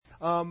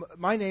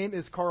My name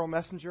is Carl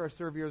Messenger. I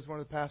serve here as one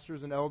of the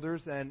pastors and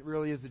elders, and it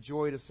really is a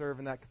joy to serve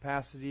in that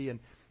capacity and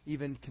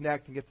even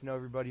connect and get to know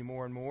everybody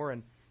more and more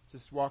and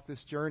just walk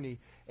this journey.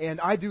 And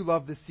I do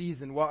love this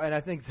season. Well, and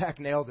I think Zach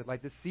nailed it.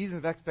 Like, this season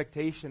of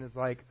expectation is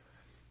like,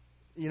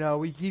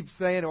 we keep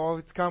saying, oh,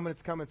 it's coming,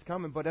 it's coming, it's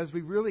coming. But as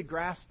we really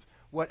grasp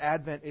what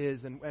Advent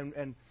is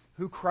and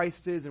who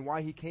Christ is and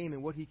why He came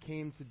and what He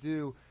came to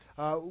do,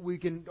 we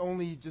can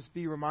only just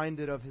be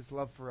reminded of His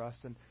love for us.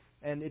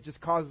 And it just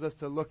causes us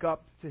to look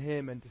up to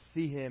Him and to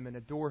see Him and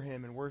adore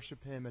Him and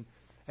worship Him.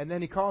 And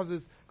then He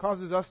causes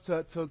us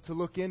to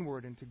look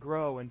inward and to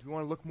grow and to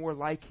want to look more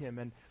like Him.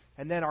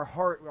 And then our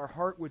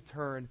heart would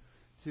turn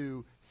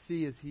to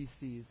see as He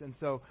sees. And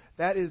so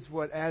that is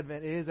what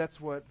Advent is. That's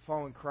what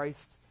following Christ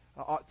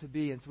ought to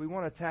be. And so we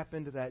want to tap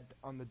into that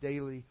on the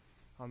daily,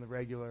 on the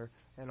regular,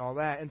 and all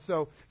that. And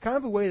so kind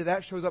of a way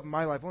that shows up in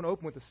my life, I want to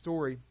open with a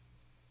story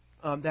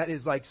that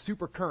is like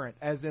super current,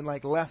 as in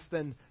like less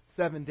than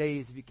 7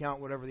 days if you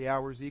count whatever the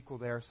hours equal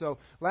there. So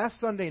last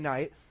Sunday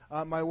night,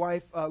 my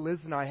wife Liz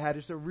and I had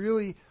just a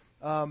really,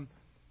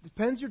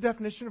 depends your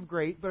definition of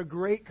great, but a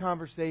great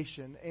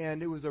conversation.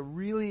 And it was a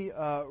really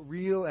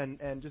real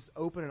and just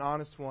open and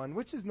honest one,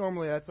 which is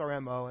normally, that's our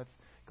MO. That's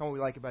kind of what we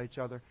like about each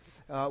other.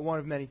 One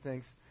of many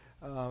things.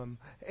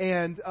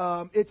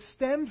 It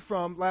stemmed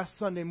from last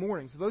Sunday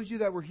morning. So those of you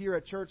that were here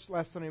at church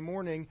last Sunday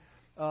morning,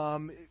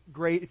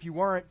 great. If you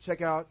weren't,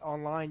 check out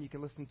online. You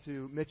can listen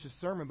to Mitch's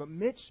sermon. But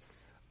Mitch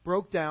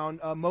broke down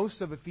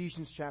most of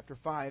Ephesians chapter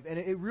 5. And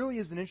it really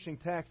is an interesting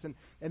text.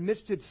 And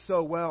Mitch did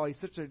so well. He's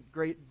such a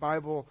great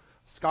Bible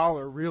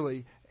scholar,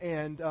 really,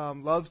 and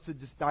loves to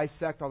just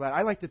dissect all that.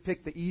 I like to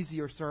pick the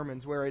easier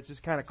sermons where it's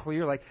just kind of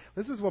clear, like,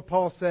 this is what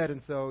Paul said,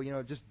 and so,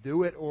 just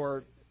do it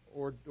or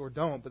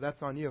don't, but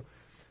that's on you.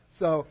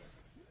 So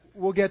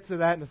we'll get to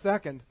that in a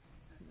second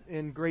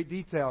in great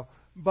detail.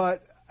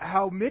 But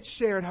how Mitch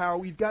shared how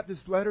we've got this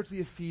letter to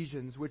the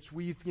Ephesians, which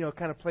we've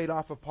kind of played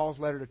off of Paul's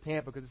letter to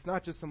Tampa, because it's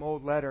not just some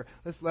old letter.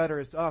 This letter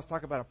is to us,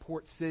 talk about a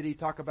port city,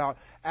 talk about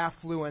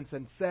affluence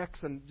and sex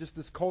and just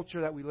this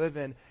culture that we live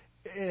in.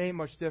 It ain't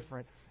much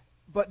different.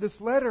 But this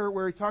letter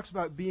where he talks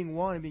about being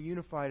one and being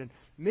unified, and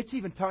Mitch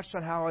even touched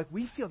on how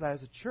we feel that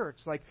as a church,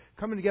 like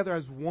coming together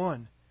as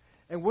one.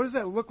 And what does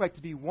that look like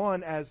to be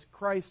one as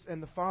Christ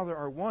and the Father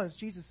are one? It's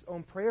Jesus'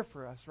 own prayer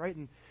for us, right?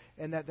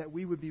 And that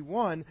we would be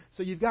one.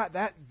 So you've got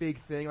that big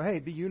thing. Oh, hey,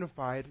 be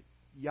unified.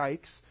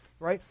 Yikes,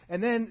 right?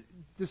 And then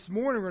this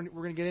morning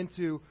we're going to get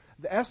into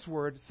the S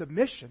word,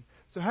 submission.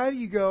 So how do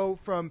you go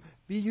from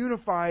be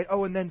unified,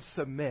 and then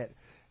submit?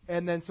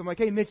 And then so I'm like,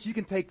 hey, Mitch, you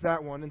can take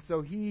that one. And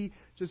so he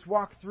just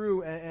walked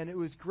through, and it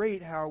was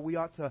great how we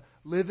ought to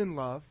live in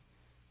love.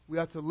 We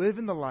ought to live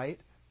in the light.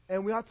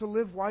 And we ought to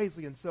live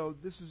wisely. And so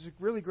this is a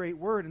really great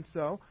word. And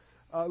so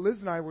Liz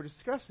and I were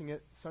discussing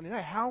it Sunday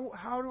night. How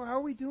are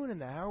we doing in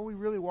that? How are we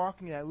really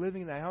walking in that,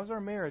 living in that? How's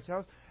our marriage?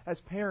 How's as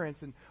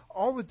parents? And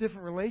all the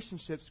different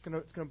relationships it's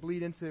going to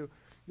bleed into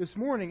this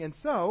morning. And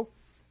so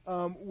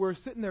we're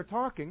sitting there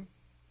talking.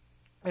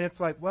 And it's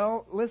like,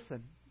 well,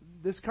 listen,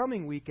 this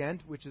coming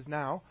weekend, which is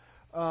now,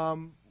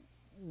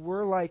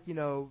 we're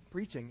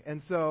preaching.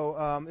 And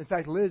so, in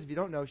fact, Liz, if you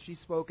don't know, she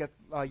spoke at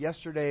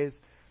yesterday's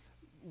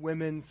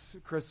women's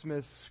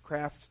Christmas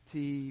craft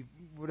tea,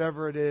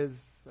 whatever it is.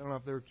 I don't know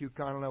if they were cute.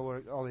 I don't know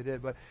what all they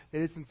did, but they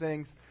did some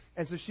things.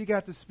 And so she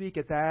got to speak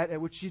at that,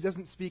 at which she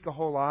doesn't speak a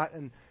whole lot,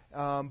 and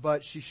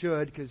but she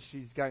should, because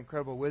she's got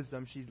incredible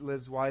wisdom. She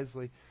lives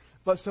wisely.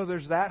 But so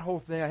there's that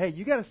whole thing. Hey,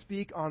 you got to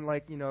speak on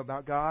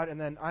about God, and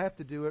then I have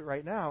to do it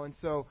right now. And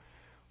so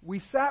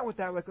we sat with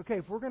that, okay,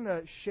 if we're going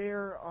to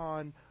share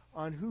on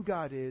who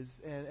God is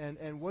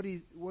and what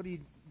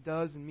He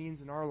does and means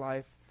in our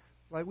life,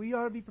 we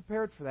ought to be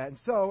prepared for that. And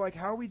so,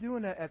 how are we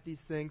doing at these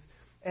things?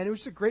 And it was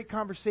just a great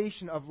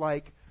conversation of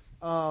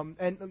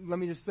and let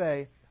me just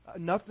say,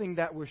 nothing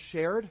that was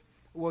shared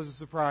was a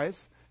surprise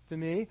to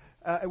me,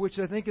 which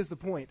I think is the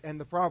point and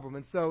the problem.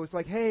 And so it's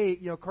hey,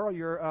 Carl,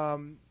 you're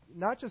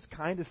not just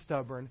kind of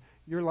stubborn.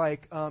 You're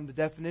the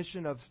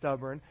definition of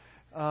stubborn.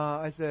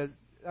 I said,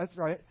 that's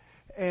right.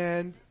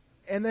 And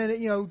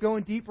then,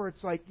 going deeper,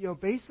 it's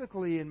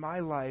basically in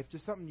my life,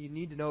 just something you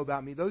need to know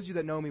about me. Those of you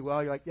that know me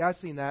well, you're yeah, I've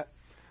seen that.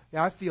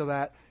 Yeah, I feel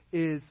that,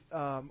 is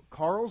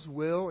Carl's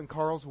will and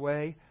Carl's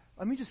way.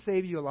 Let me just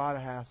save you a lot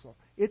of hassle.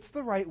 It's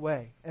the right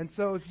way. And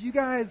so if you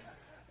guys,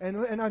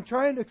 and I'm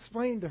trying to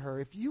explain to her,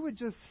 if you would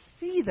just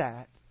see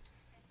that,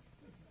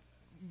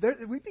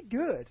 we'd be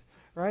good,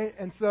 right?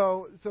 And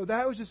so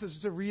that was just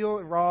a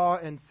real, raw,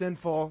 and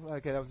sinful,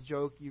 okay, that was a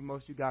joke,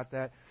 most of you got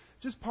that,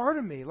 just part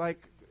of me,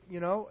 and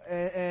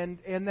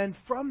then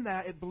from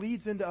that, it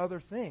bleeds into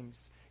other things.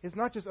 It's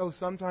not just,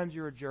 sometimes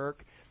you're a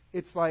jerk.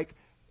 It's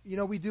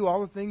we do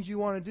all the things you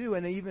want to do.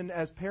 And even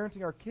as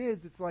parenting our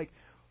kids, it's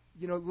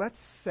let's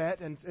set,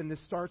 and this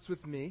starts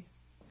with me,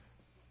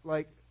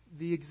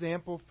 the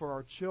example for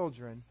our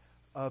children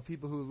of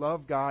people who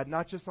love God,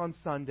 not just on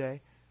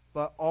Sunday,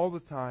 but all the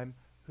time,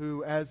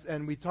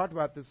 and we talked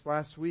about this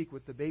last week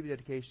with the baby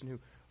dedication, who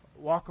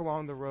walk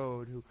along the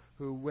road,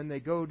 who when they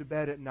go to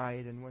bed at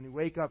night and when we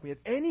wake up, we have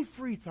any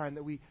free time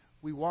that we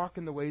we walk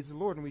in the ways of the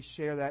Lord, and we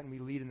share that, and we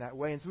lead in that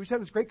way. And so we just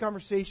had this great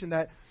conversation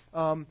that,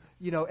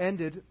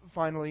 ended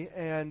finally,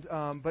 and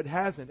but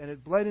hasn't, and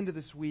it bled into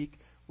this week,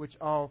 which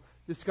I'll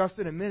discuss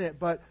in a minute.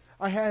 But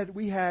I had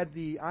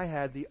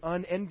the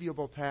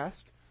unenviable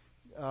task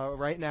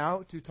right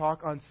now to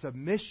talk on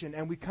submission,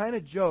 and we kind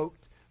of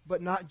joked,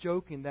 but not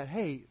joking, that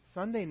hey,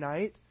 Sunday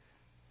night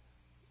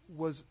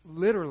was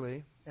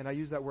literally, and I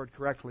use that word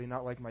correctly,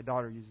 not like my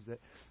daughter uses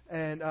it,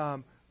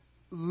 and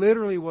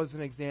literally was an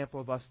example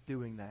of us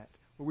doing that,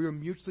 where we were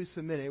mutually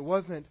submitting. It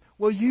wasn't,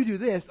 well, you do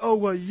this, oh,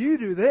 well, you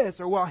do this,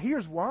 or well,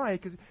 here's why,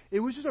 because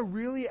it was just a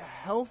really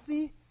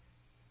healthy,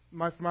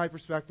 from my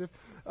perspective,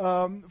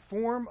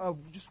 form of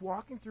just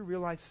walking through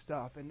real life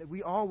stuff. And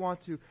we all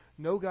want to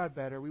know God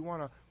better. We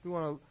want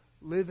to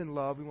live in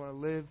love. We want to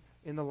live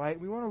in the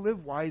light. We want to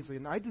live wisely,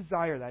 and I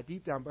desire that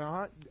deep down.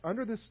 But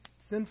under this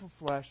sinful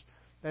flesh,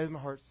 that is my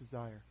heart's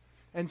desire.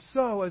 And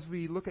so, as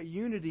we look at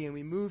unity and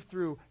we move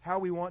through how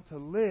we want to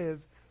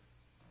live,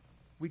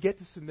 we get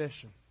to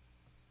submission.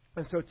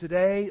 And so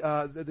today,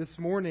 this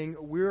morning,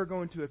 we're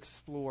going to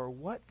explore,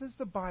 what does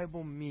the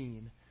Bible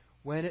mean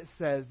when it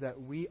says that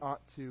we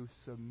ought to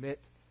submit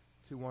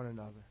to one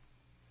another?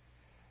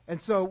 And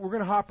so we're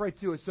going to hop right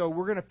to it. So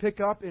we're going to pick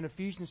up in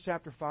Ephesians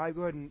chapter 5.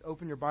 Go ahead and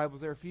open your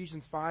Bibles there.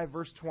 Ephesians 5,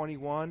 verse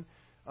 21.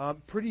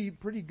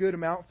 Pretty good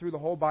amount through the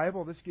whole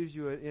Bible. This gives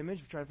you an image.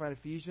 We're trying to find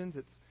Ephesians.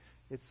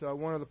 It's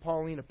one of the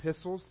Pauline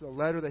epistles, the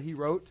letter that he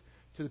wrote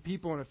to the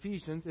people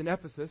in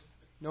Ephesus,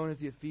 known as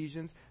the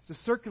Ephesians. It's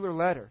a circular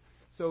letter.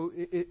 So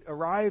it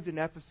arrived in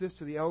Ephesus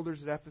to the elders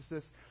at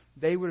Ephesus.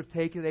 They would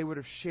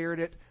have shared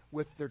it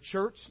with their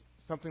church,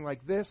 something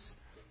like this,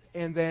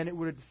 and then it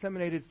would have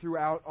disseminated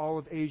throughout all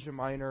of Asia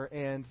Minor.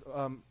 And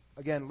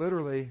again,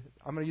 literally,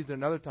 I'm going to use it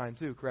another time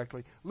too,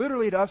 correctly.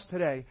 Literally to us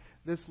today,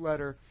 this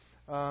letter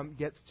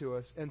gets to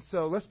us. And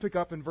so let's pick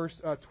up in verse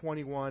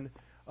 21,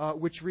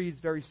 which reads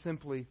very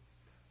simply,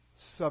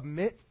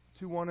 "Submit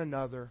to one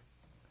another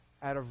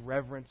out of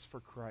reverence for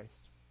Christ."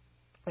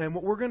 And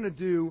what we're going to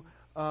do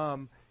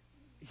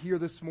here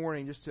this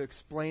morning, just to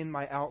explain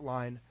my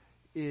outline,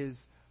 is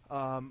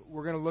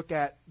we're going to look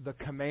at the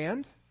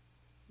command,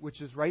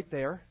 which is right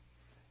there.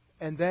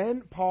 And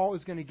then Paul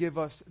is going to give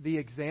us the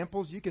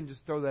examples. You can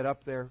just throw that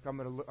up there. I'm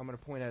going to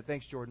point at it.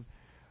 Thanks, Jordan.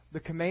 The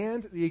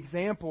command, the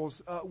examples,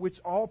 which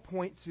all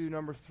point to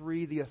number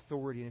 3, the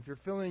authority. And if you're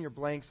filling in your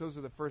blanks, those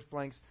are the first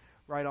blanks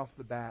right off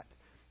the bat,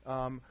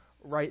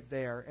 right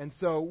there. And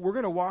so we're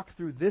going to walk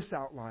through this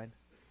outline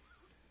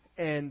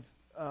and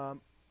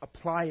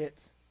apply it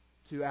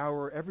to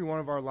every one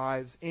of our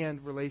lives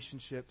and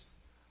relationships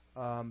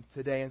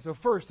today. And so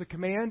first, the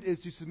command is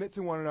to submit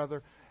to one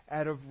another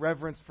out of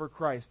reverence for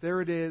Christ.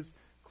 There it is,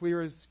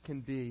 clear as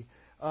can be.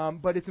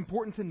 But it's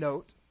important to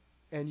note,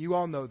 and you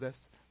all know this,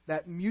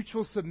 that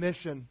mutual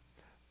submission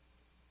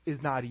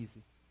is not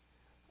easy.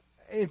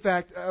 In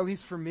fact, at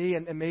least for me,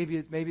 and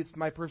maybe it's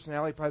my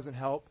personality, probably doesn't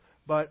help,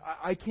 but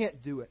I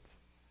can't do it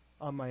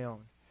on my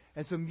own.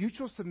 And so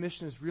mutual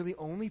submission is really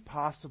only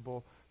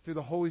possible through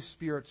the Holy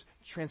Spirit's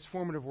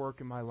transformative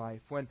work in my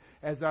life.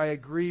 As I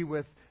agree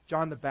with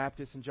John the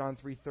Baptist in John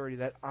 3:30,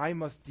 that I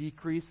must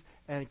decrease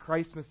and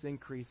Christ must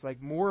increase.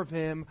 Like more of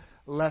Him,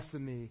 less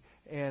of me.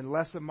 And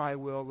less of my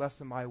will, less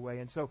of my way.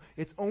 And so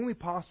it's only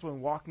possible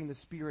in walking in the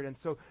Spirit. And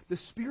so the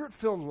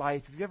Spirit-filled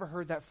life, have you ever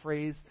heard that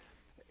phrase?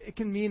 It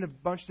can mean a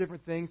bunch of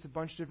different things to a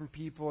bunch of different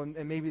people.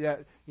 And maybe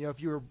that, if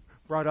you were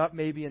brought up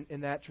maybe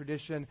in that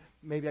tradition,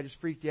 maybe I just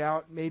freaked you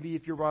out. Maybe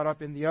if you're brought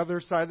up in the other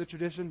side of the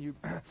tradition, you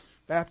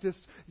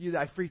Baptists,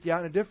 I freaked you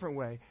out in a different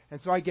way.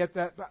 And so I get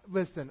that. But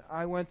listen,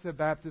 I went to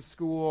Baptist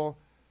school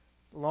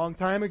a long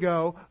time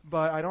ago,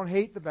 but I don't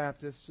hate the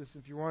Baptists, just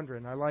if you're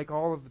wondering. I like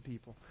all of the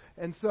people.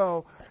 And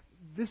so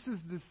this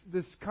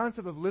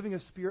concept of living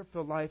a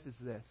Spirit-filled life is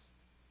this.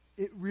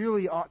 It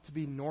really ought to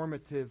be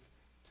normative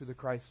to the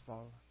Christ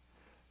follower.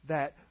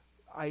 That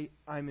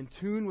I'm in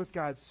tune with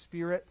God's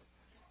Spirit,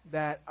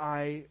 that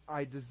I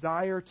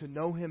desire to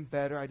know Him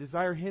better. I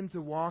desire Him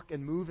to walk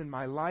and move in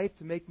my life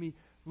to make me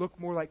look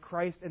more like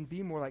Christ and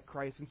be more like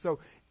Christ. And so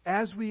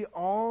as we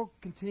all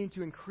continue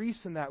to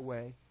increase in that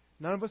way,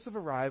 none of us have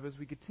arrived, as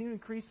we continue to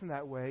increase in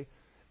that way,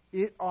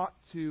 it ought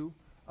to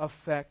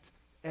affect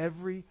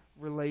every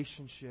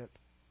relationship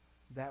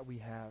that we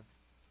have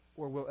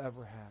or will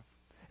ever have.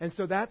 And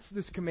so that's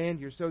this command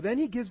here. So then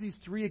he gives these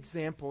 3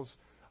 examples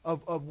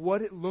of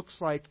what it looks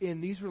like in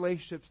these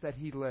relationships that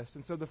he lists.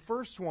 And so the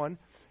first one,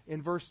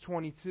 in verse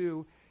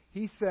 22,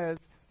 he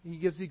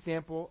gives the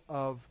example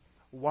of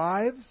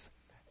wives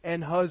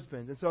and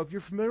husbands. And so if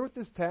you're familiar with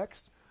this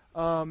text,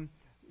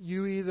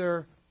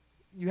 you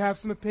have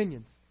some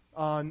opinions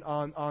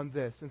on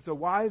this. And so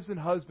wives and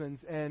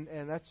husbands, and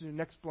that's your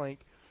next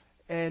blank.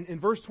 And in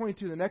verse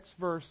 22, the next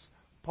verse,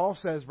 Paul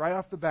says right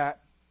off the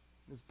bat,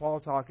 this is Paul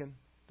talking,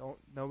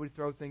 nobody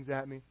throw things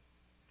at me.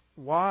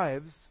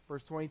 Wives,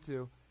 verse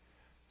 22,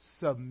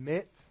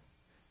 submit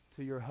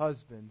to your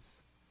husbands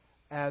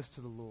as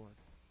to the Lord.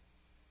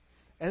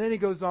 And then he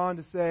goes on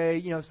to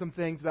say, some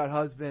things about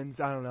husbands.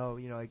 I don't know,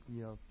 like,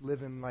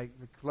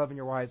 loving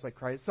your wives like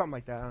Christ, something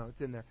like that. I don't know,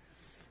 it's in there.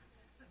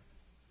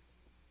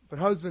 But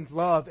husbands,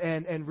 love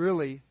and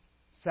really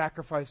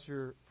sacrifice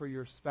for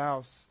your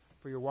spouse,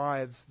 for your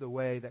wives, the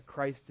way that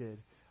Christ did.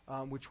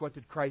 What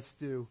did Christ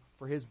do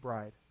for His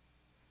bride?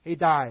 He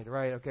died,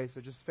 right? Okay,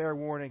 so just fair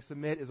warning.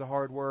 Submit is a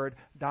hard word.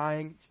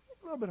 Dying,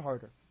 a little bit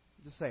harder.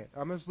 Just say it.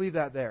 I'm going to leave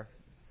that there.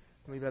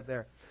 Leave that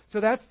there. So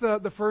that's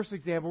the first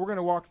example. We're going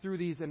to walk through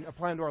these and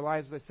apply them to our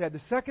lives, as I said.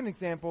 The second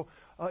example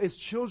is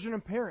children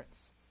and parents.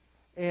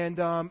 And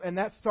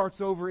that starts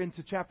over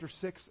into chapter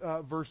 6,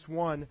 verse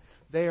 1,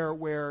 there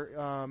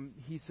where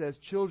he says,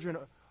 "Children,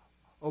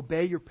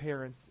 obey your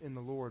parents in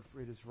the Lord, for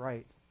it is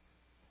right."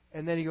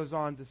 And then he goes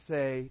on to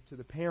say to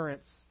the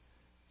parents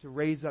to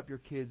raise up your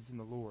kids in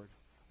the Lord,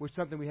 which is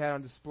something we had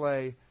on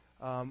display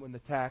when the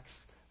tax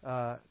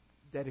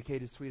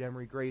dedicated Sweet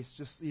Emery Grace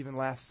just even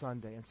last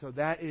Sunday. And so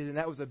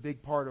that was a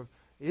big part of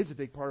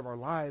our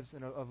lives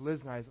and of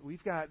Liz and I.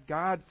 We've got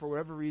God, for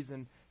whatever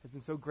reason, has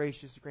been so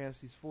gracious to grant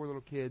us these 4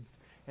 little kids.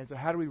 And so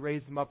how do we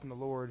raise them up in the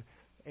Lord?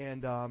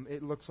 And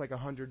it looks like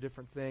 100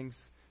 different things.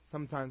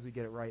 Sometimes we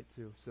get it right,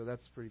 too. So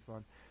that's pretty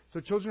fun. So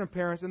children and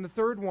parents. And the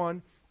third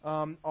one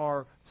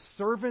are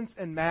servants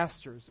and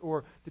masters.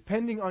 Or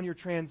depending on your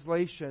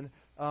translation,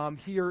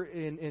 here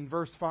in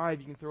verse 5,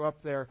 you can throw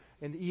up there,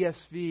 in the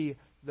ESV,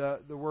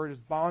 the word is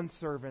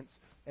bondservants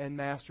and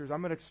masters.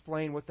 I'm going to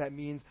explain what that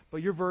means.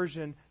 But your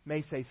version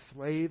may say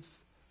slaves.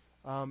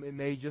 It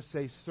may just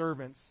say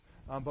servants.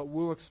 But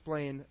we'll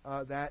explain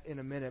that in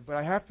a minute. But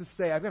I have to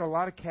say, I've got a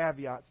lot of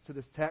caveats to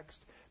this text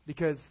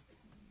because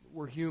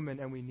we're human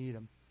and we need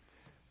them.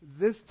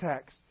 This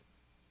text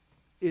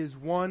is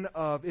one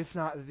of, if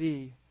not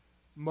the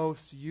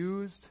most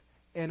used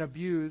and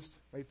abused,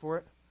 wait for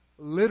it,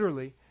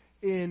 literally,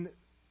 in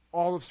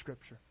all of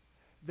Scripture.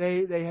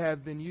 They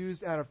have been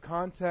used out of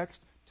context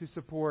to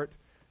support,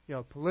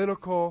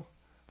 political,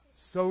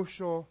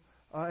 social,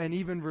 and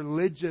even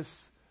religious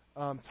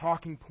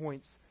talking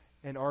points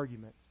and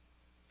arguments.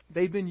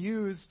 They've been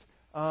used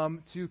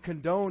to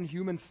condone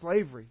human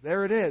slavery.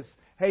 There it is.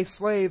 Hey,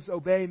 slaves,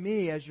 obey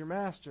me as your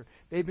master.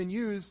 They've been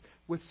used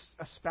with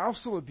a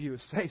spousal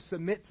abuse. Say,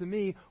 submit to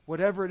me,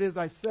 whatever it is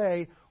I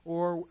say,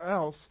 or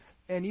else,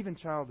 and even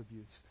child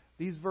abuse.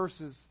 These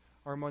verses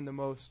are among the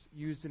most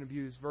used and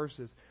abused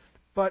verses.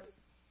 But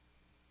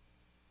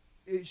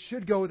it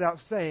should go without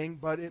saying,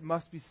 but it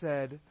must be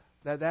said,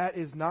 that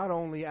is not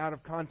only out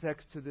of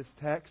context to this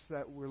text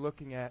that we're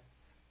looking at,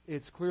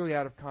 it's clearly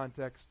out of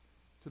context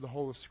to the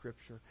whole of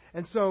Scripture.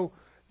 And so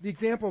the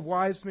example of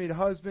wives made to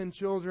husband,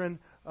 children,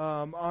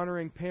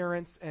 honoring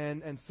parents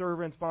and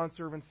servants,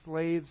 bondservants,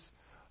 slaves,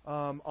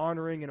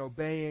 honoring and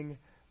obeying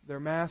their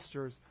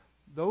masters,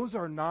 those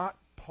are not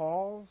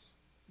Paul's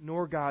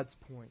nor God's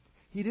point.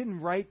 He didn't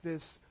write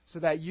this so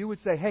that you would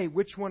say, hey,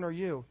 which one are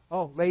you?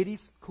 Oh,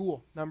 ladies,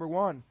 cool, number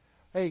 1.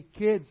 Hey,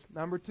 kids,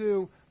 number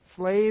 2.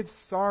 Slaves,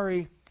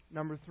 sorry,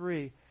 number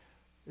 3.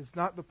 It's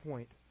not the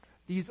point.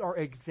 These are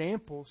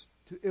examples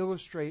to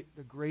illustrate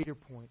the greater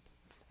point.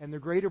 And the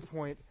greater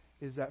point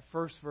is that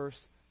first verse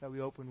that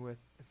we open with,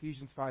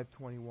 Ephesians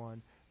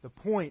 5:21. The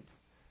point,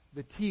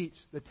 the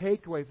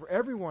takeaway for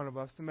every one of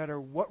us, no matter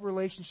what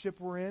relationship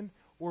we're in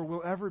or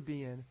will ever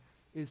be in,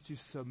 is to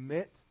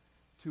submit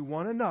to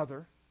one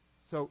another.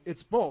 So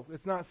it's both.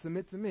 It's not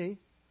submit to me.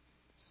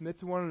 Submit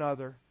to one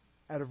another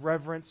out of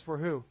reverence for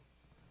who?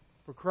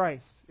 For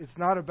Christ. It's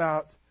not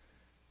about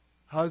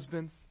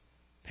husbands,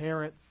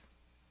 parents,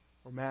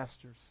 or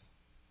masters.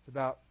 It's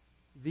about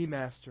the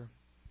master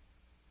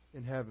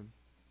in heaven.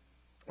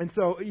 And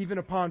so even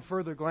upon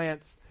further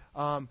glance,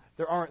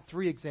 there aren't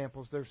 3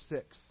 examples, there's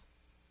 6.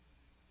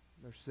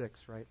 There's 6,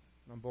 right?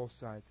 On both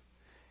sides.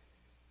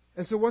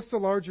 And so what's the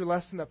larger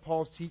lesson that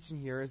Paul's teaching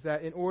here is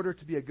that in order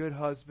to be a good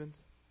husband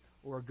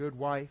or a good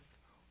wife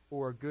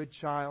or a good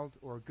child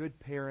or a good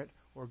parent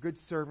or a good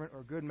servant or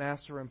a good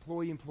master or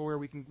employer,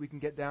 we can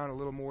get down a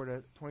little more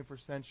to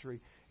 21st century.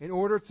 In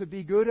order to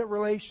be good at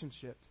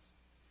relationships,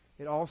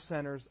 it all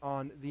centers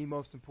on the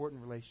most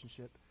important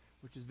relationship,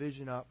 which is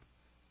Vision Up,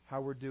 how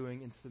we're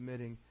doing in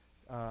submitting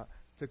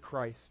to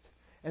Christ.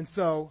 And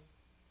so,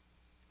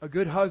 a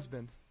good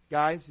husband,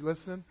 guys, you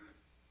listen,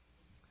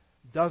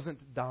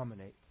 doesn't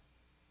dominate.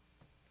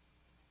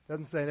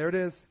 Doesn't say, there it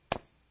is,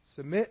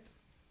 submit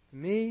to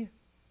me.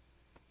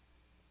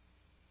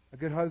 A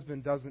good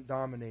husband doesn't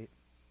dominate.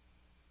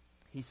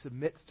 He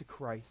submits to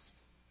Christ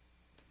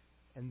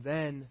and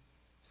then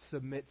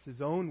submits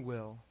his own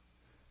will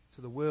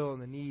to the will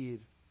and the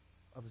need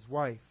of his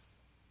wife.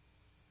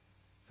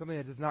 Something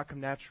that does not come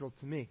natural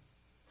to me,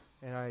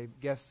 and I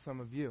guess some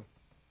of you.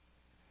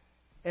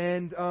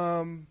 And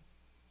and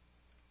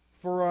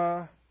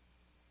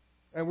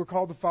we're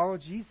called to follow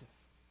Jesus.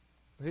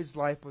 His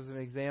life was an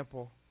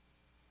example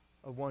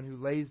of one who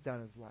lays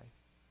down his life,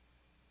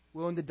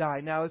 willing to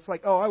die. Now it's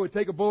like, oh, I would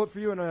take a bullet for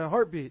you in a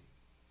heartbeat.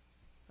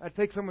 I'd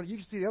take someone. You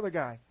can see the other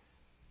guy.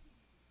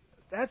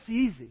 That's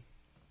easy,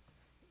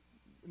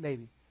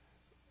 maybe.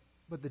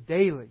 But the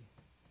daily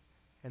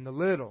and the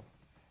little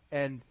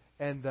and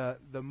the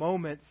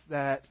moments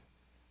that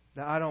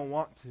I don't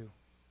want to,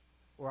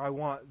 or I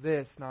want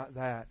this, not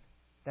that.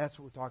 That's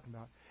what we're talking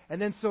about.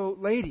 And then so,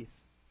 ladies,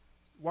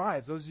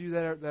 wives, those of you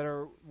that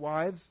are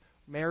wives,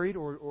 married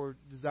or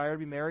desire to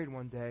be married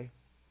one day,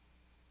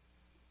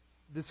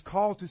 this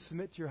call to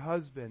submit to your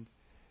husband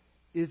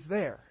is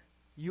there.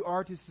 You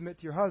are to submit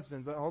to your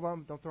husband, but hold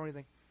on, don't throw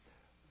anything.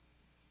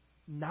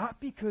 Not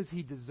because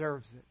he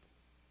deserves it,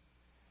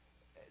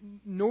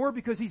 nor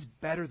because he's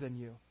better than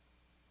you,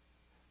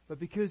 but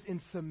because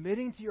in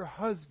submitting to your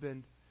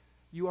husband,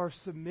 you are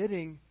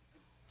submitting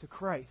to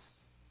Christ,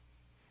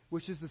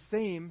 which is the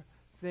same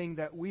thing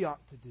that we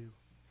ought to do.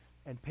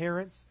 And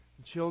parents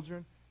and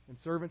children and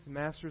servants and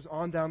masters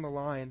on down the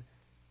line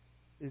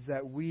is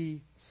that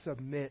we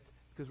submit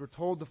because we're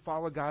told to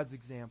follow God's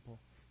example.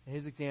 And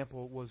His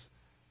example was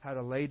how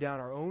to lay down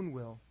our own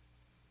will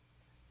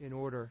in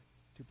order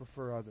to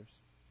prefer others.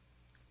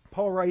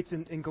 Paul writes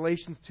in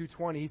Galatians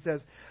 2:20, he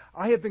says,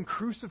 I have been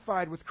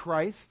crucified with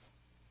Christ,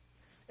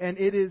 and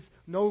it is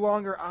no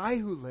longer I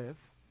who live,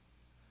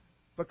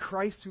 but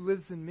Christ who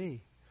lives in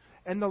me.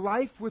 And the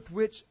life with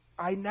which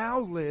I now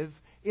live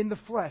in the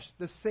flesh,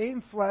 the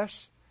same flesh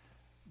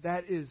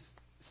that is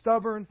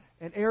stubborn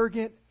and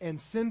arrogant and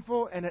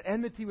sinful and at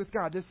enmity with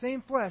God, the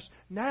same flesh,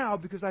 now,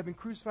 because I've been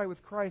crucified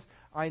with Christ,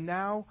 I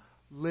now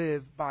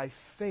live by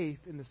faith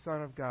in the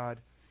Son of God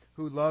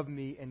who loved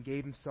me and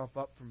gave Himself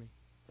up for me.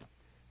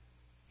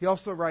 He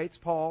also writes,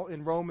 Paul,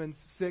 in Romans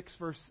 6,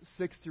 verse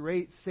 6 through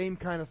 8, same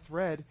kind of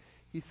thread.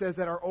 He says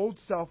that our old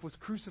self was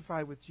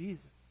crucified with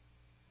Jesus.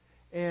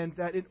 And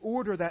that in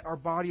order that our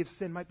body of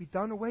sin might be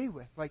done away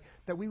with, like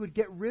that we would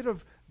get rid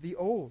of the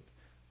old.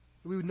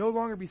 We would no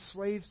longer be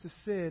slaves to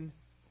sin.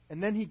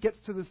 And then he gets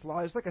to this law.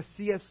 It's like a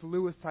C.S.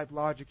 Lewis type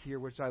logic here,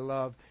 which I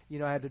love. You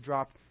know, I had to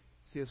drop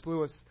C.S.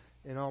 Lewis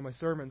in all my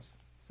sermons,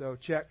 so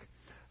check.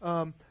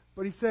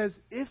 But he says,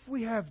 if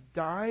we have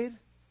died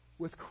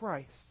with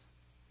Christ,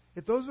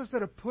 if those of us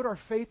that have put our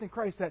faith in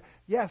Christ, that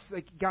yes,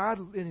 like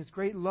God in His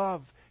great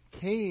love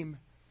came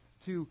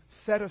to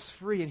set us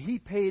free, and He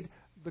paid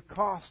the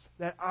cost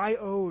that I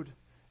owed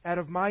out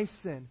of my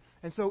sin.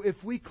 And so if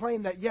we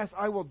claim that, yes,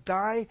 I will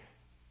die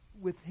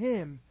with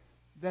Him,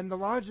 then the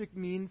logic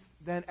means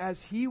then as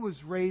He was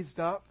raised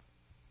up,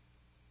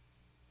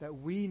 that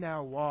we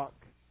now walk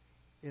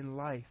in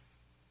life.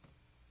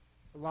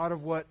 A lot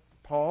of what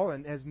Paul,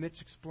 and as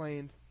Mitch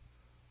explained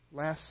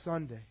last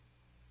Sunday,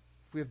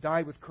 if we have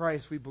died with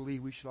Christ, we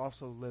believe we should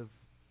also live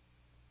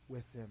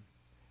with Him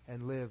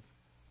and live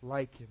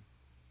like Him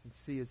and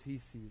see as He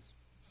sees.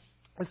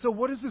 And so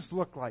what does this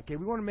look like? Okay,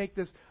 we want to make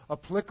this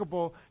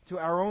applicable to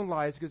our own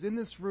lives because in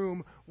this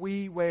room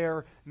we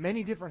wear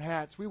many different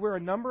hats. We wear a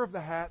number of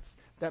the hats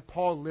that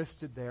Paul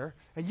listed there.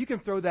 And you can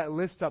throw that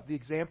list up, the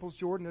examples,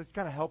 Jordan, to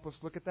kind of help us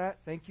look at that.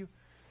 Thank you.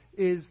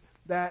 Is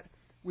that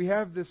we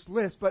have this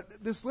list, but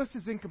this list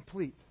is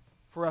incomplete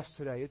for us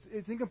today.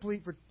 It's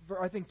incomplete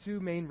for I think two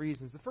main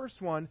reasons. The first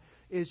one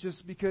is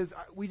just because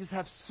we just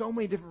have so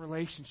many different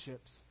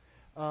relationships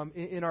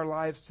in our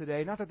lives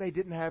today. Not that they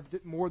didn't have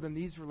more than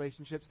these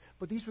relationships,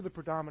 but these were the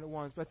predominant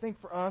ones. But I think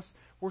for us,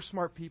 we're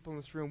smart people in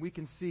this room. We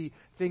can see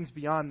things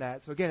beyond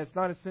that. So again, it's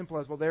not as simple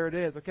as, well, there it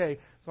is. Okay,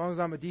 as long as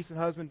I'm a decent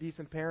husband,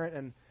 decent parent,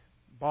 and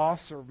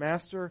boss or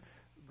master,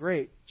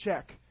 great,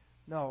 check.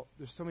 No,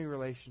 there's so many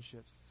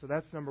relationships. So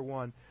that's number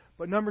one.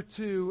 But number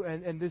two,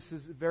 and this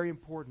is very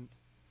important,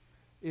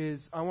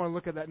 is I want to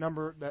look at that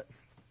number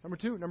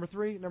 2, number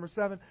 3, number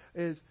 7,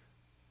 is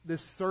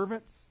this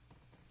servants.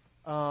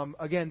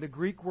 Again, the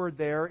Greek word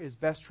there is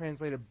best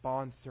translated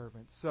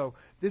bondservant. So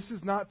this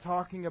is not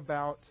talking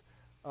about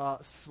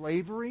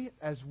slavery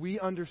as we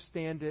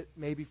understand it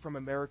maybe from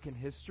American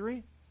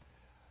history.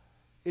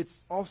 It's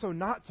also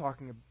not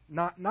talking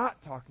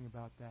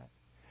about that.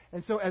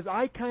 And so as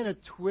I kind of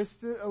twist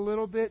it a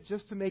little bit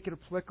just to make it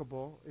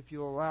applicable, if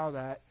you'll allow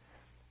that,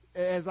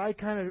 as I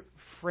kind of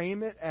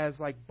frame it as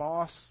like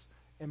boss,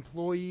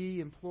 employee,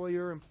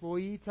 employer,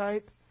 employee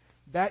type,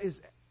 that is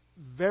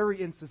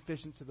very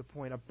insufficient to the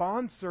point. A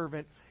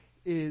bondservant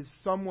is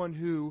someone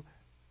who,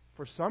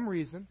 for some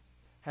reason,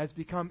 has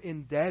become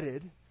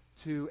indebted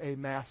to a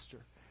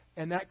master.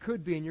 And that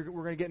could be, and we're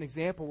going to get an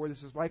example where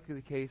this is likely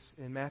the case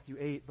in Matthew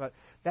 8, but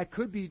that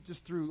could be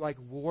just through like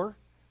war,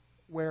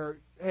 where,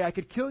 hey, I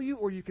could kill you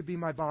or you could be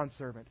my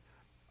bondservant.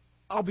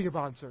 I'll be your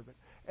bondservant.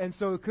 And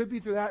so it could be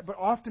through that, but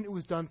often it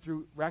was done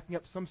through racking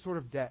up some sort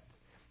of debt.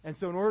 And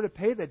so in order to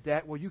pay that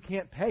debt, well, you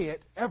can't pay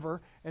it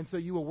ever, and so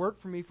you will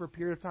work for me for a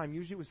period of time.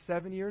 Usually it was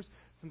 7 years,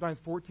 sometimes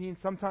 14,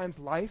 sometimes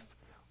life,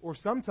 or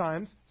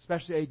sometimes,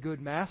 especially a good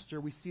master.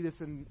 We see this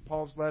in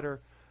Paul's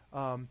letter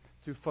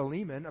to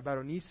Philemon about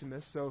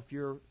Onesimus. So if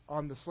you're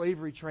on the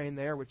slavery train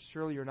there, which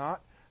surely you're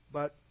not,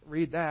 but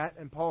read that,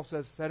 and Paul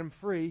says, set him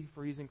free,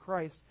 for he's in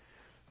Christ.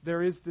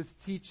 There is this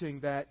teaching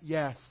that,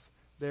 yes,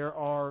 there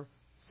are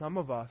some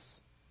of us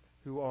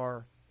who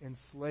are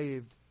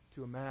enslaved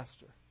to a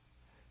master.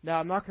 Now,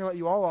 I'm not going to let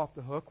you all off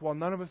the hook. While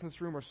none of us in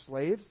this room are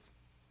slaves,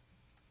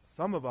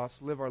 some of us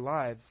live our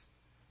lives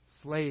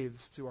slaves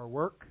to our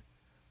work,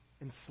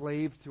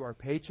 enslaved to our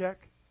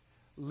paycheck,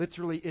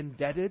 literally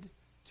indebted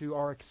to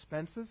our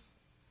expenses.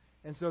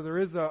 And so there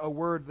is a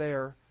word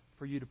there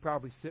for you to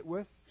probably sit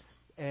with.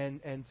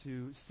 and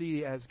to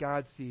see as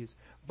God sees.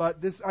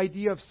 But this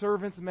idea of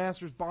servants and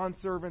masters, bond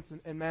servants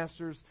and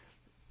masters,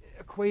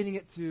 equating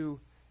it to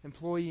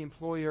employee,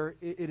 employer,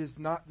 it is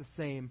not the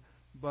same.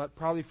 But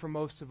probably for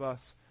most of us,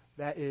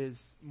 that is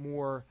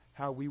more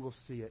how we will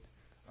see it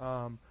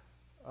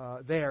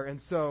there.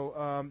 And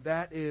so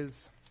that is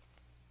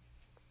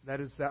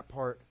that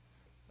part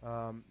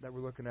that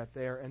we're looking at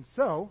there. And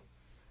so,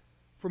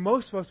 for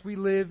most of us, we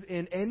live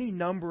in any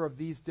number of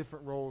these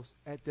different roles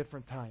at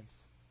different times.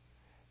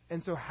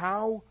 And so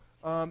how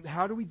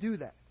do we do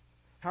that?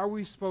 How are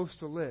we supposed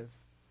to live?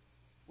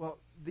 Well,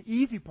 the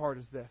easy part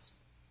is this.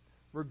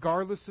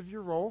 Regardless of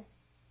your role,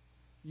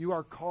 you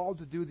are called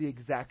to do the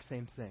exact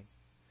same thing,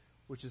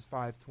 which is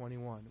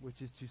 5:21,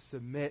 which is to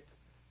submit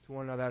to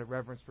one another out of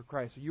reverence for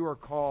Christ. So you are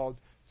called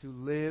to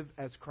live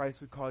as Christ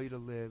would call you to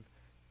live,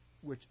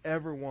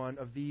 whichever one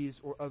of these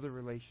or other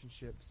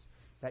relationships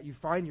that you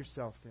find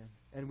yourself in.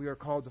 And we are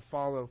called to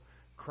follow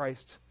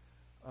Christ's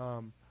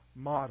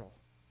model.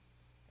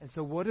 And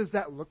so what does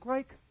that look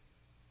like?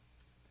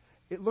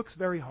 It looks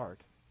very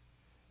hard.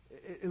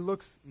 It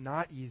looks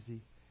not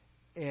easy.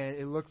 And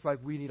it looks like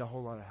we need a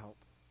whole lot of help.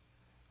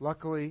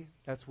 Luckily,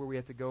 that's where we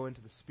have to go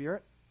into the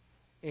Spirit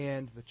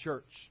and the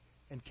church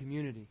and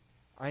community.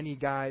 I need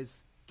guys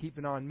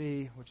keeping on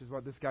me, which is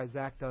what this guy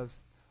Zach does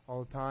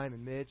all the time,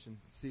 and Mitch and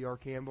C.R.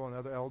 Campbell and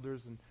other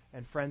elders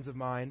and friends of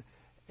mine.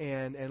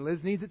 And Liz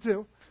needs it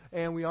too.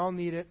 And we all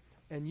need it,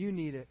 and you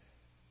need it.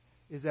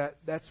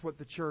 That's what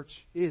the church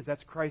is.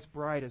 That's Christ's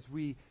bride as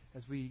we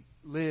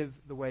live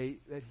the way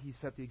that He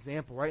set the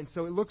example, right? And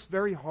so it looks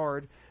very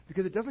hard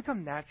because it doesn't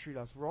come naturally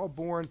to us. We're all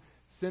born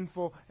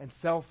sinful and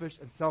selfish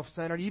and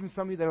self-centered. Even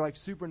some of you that are like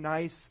super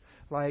nice,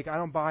 like I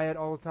don't buy it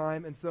all the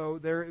time. And so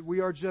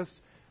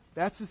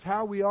that's just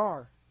how we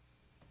are.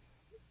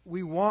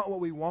 We want what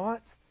we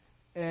want,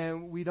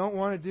 and we don't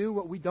want to do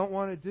what we don't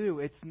want to do.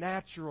 It's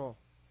natural,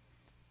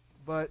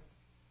 but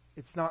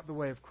it's not the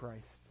way of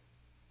Christ.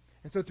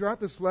 And so throughout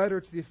this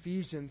letter to the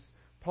Ephesians,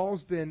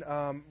 Paul's been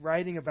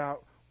writing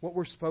about what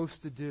we're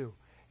supposed to do.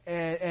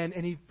 And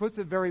he puts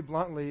it very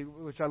bluntly,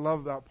 which I love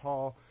about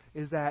Paul,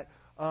 is that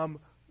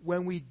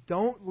when we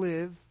don't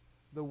live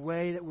the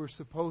way that we're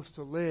supposed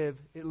to live,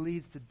 it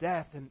leads to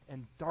death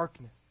and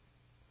darkness.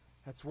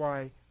 That's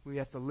why we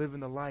have to live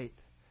in the light.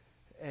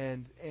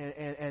 And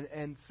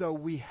so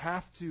we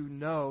have to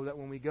know that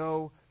when we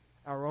go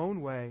our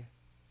own way,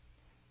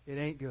 it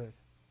ain't good.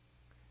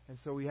 And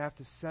so we have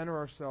to center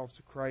ourselves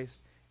to Christ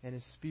and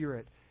His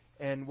Spirit.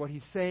 And what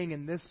he's saying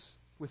in this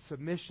with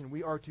submission,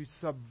 we are to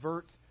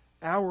subvert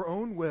our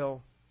own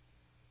will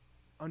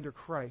under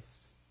Christ.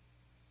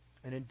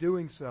 And in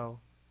doing so,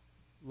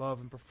 love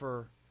and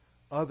prefer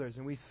others.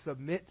 And we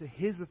submit to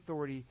His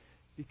authority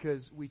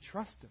because we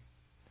trust Him.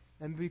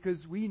 And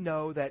because we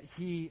know that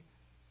He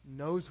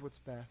knows what's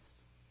best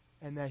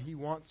and that He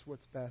wants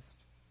what's best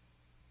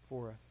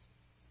for us.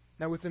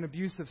 Now, with an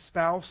abusive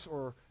spouse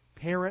or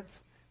parent,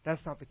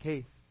 that's not the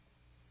case.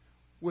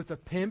 With a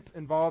pimp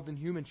involved in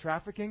human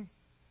trafficking,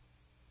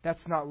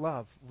 that's not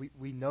love.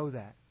 We know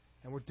that.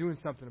 And we're doing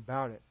something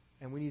about it.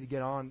 And we need to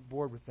get on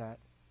board with that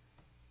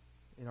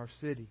in our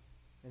city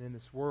and in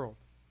this world.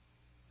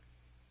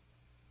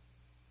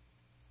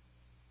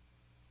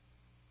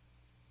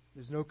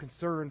 There's no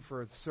concern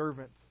for a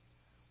servant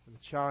or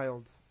the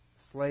child,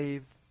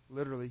 slave,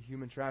 literally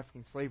human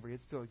trafficking, slavery.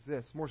 It still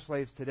exists. More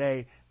slaves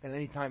today than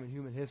any time in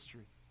human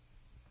history.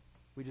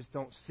 We just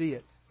don't see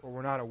it or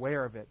we're not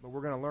aware of it, but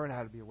we're going to learn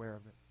how to be aware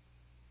of it.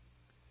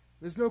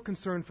 There's no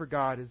concern for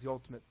God is the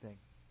ultimate thing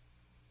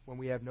when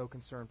we have no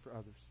concern for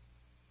others.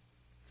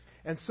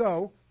 And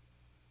so,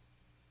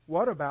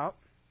 what about,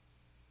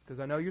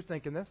 because I know you're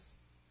thinking this,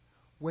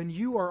 when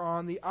you are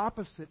on the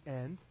opposite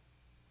end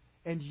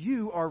and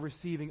you are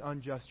receiving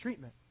unjust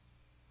treatment,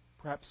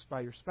 perhaps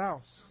by your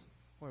spouse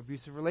or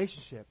abusive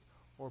relationship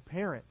or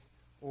parent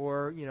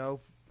or,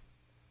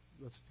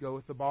 let's go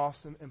with the boss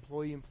and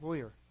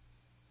employee-employer.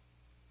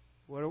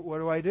 What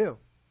do I do?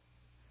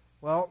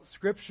 Well,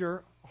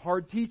 Scripture,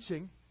 hard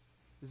teaching,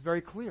 is very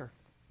clear.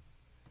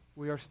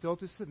 We are still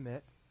to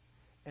submit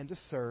and to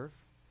serve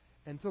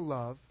and to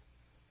love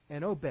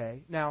and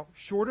obey. Now,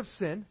 short of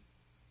sin,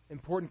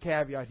 important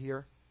caveat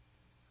here,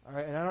 all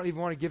right, and I don't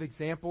even want to give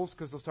examples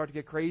because they'll start to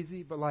get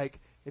crazy, but like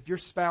if your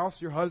spouse,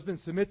 your husband,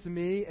 submit to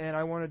me and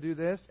I want to do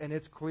this and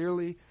it's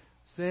clearly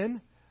sin,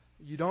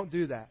 you don't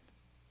do that.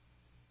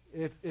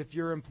 If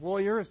your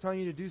employer is telling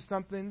you to do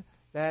something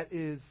that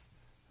is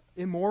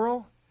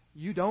immoral,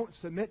 you don't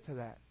submit to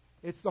that.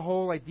 It's the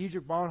whole like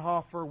Dietrich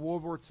Bonhoeffer,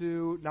 World War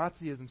II,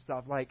 Nazism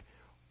stuff. Like,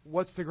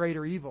 what's the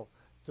greater evil?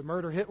 To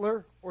murder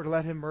Hitler or to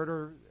let him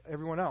murder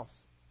everyone else?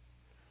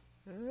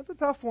 It's a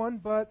tough one,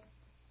 but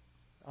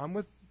I'm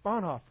with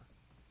Bonhoeffer.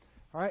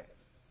 All right?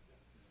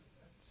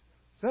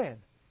 Saying.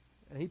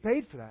 And he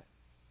paid for that.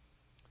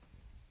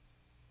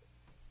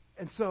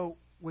 And so,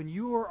 when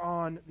you are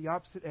on the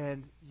opposite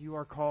end, you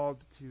are called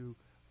to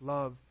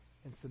love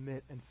and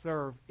submit and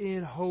serve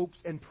in hopes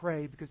and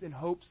pray, because in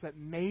hopes that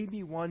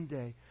maybe one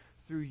day,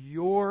 through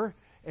your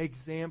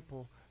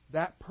example,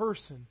 that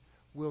person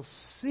will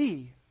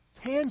see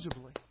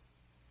tangibly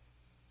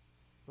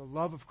the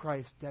love of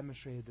Christ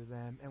demonstrated to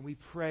them. And we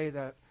pray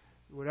that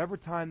whatever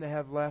time they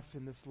have left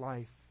in this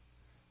life,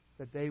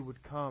 that they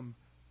would come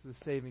to the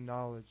saving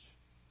knowledge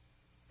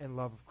and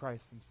love of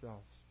Christ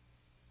themselves.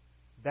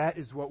 That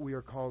is what we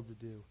are called to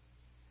do.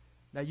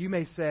 Now you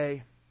may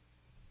say,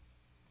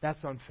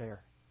 that's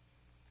unfair.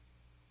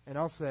 And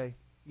I'll say,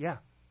 yeah,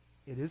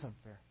 it is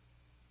unfair.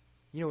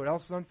 You know what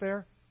else is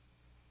unfair?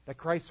 That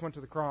Christ went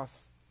to the cross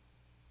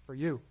for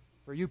you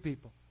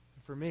people,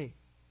 and for me.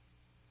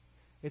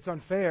 It's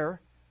unfair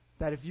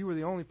that if you were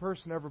the only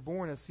person ever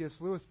born, as C.S.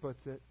 Lewis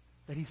puts it,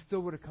 that He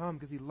still would have come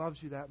because He loves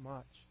you that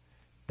much.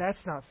 That's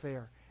not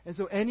fair. And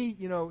so any,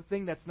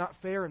 thing that's not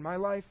fair in my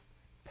life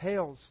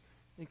pales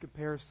in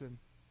comparison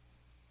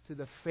to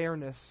the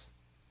fairness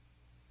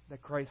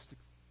that Christ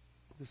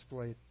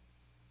displayed.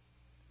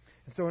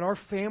 And so in our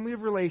family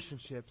of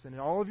relationships and in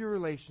all of your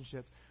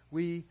relationships,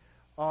 we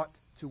ought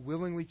to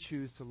willingly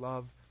choose to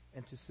love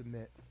and to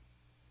submit.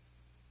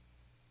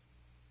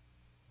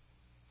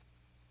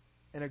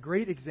 And a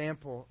great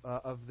example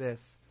of this,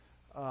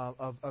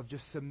 of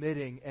just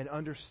submitting and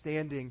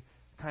understanding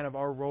kind of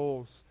our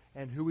roles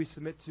and who we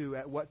submit to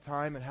at what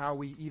time and how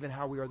we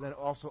are then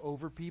also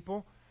over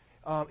people,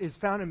 is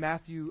found in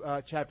Matthew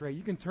chapter 8.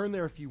 You can turn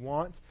there if you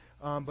want,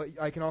 but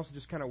I can also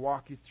just kind of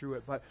walk you through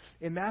it. But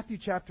in Matthew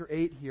chapter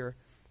 8 here,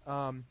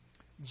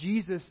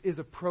 Jesus is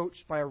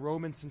approached by a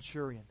Roman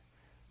centurion.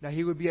 Now,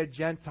 he would be a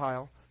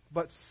Gentile,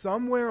 but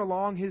somewhere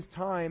along his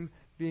time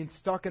being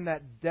stuck in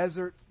that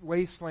desert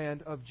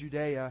wasteland of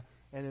Judea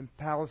and in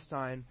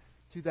Palestine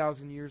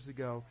 2,000 years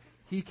ago,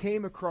 he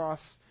came across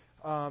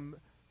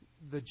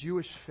the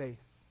Jewish faith,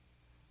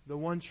 the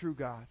one true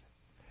God.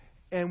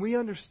 And we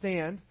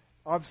understand,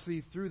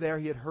 obviously through there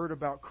he had heard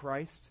about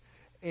Christ,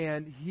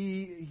 and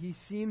he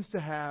seems to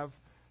have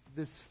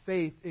this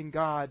faith in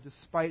God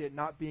despite it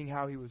not being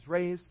how he was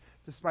raised,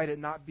 despite it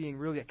not being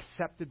really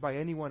accepted by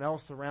anyone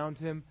else around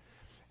him.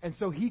 And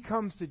so he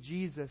comes to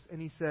Jesus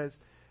and he says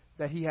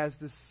that he has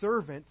this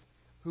servant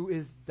who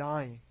is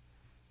dying.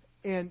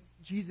 And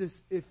Jesus,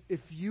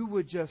 if you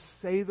would just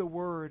say the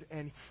word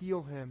and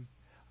heal him,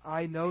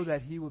 I know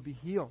that he will be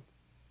healed.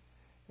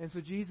 And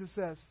so Jesus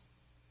says,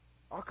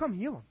 I'll come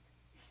heal him.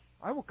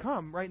 I will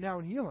come right now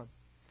and heal him.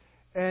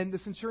 And the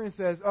centurion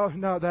says, oh,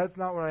 no, that's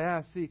not what I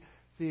asked.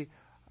 See,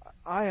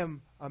 I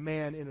am a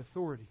man in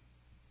authority.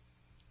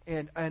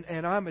 And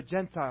I'm a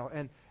Gentile.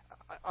 And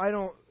I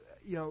don't,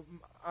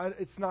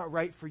 it's not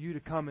right for you to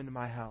come into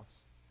my house.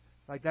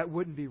 Like, that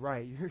wouldn't be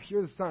right.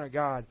 You're the Son of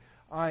God.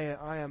 I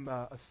am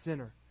a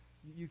sinner.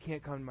 You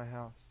can't come to my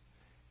house.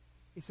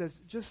 He says,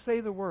 just say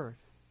the word,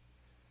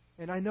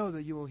 and I know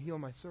that you will heal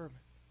my servant.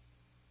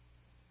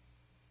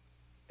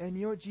 And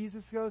you know what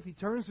Jesus goes? He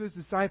turns to his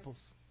disciples,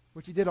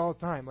 which he did all the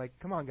time. Like,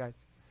 come on, guys.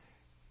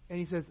 And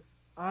he says,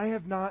 I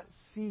have not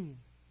seen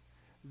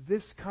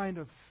this kind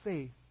of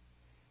faith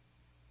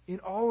in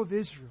all of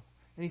Israel.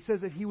 And he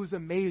says that he was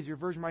amazed. Your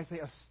version might say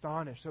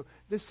astonished. So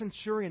this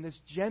centurion, this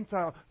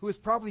Gentile, who has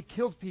probably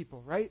killed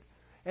people, right?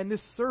 And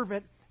this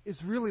servant is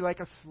really like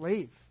a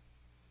slave.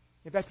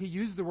 In fact, he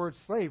used the word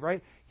slave,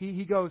 right?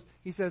 He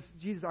says,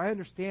 Jesus, I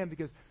understand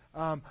because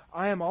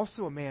I am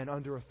also a man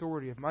under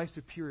authority of my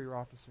superior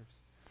officers.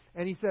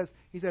 And he says,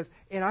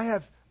 and I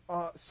have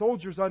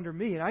soldiers under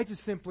me, and I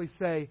just simply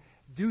say,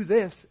 do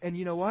this, and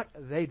you know what?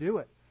 They do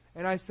it.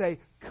 And I say,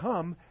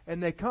 come,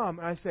 and they come.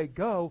 And I say,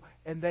 go,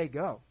 and they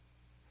go.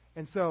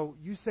 And so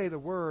you say the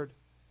word,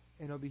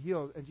 and he'll be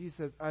healed. And Jesus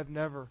says, I've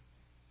never,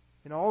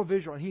 in all of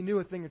Israel, and he knew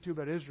a thing or two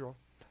about Israel,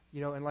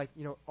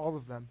 all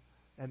of them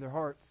and their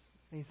hearts.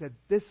 And he said,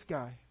 this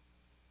guy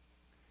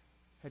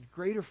had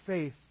greater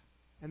faith,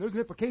 and there's an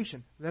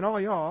implication, than all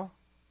y'all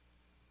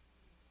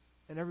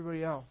and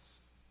everybody else.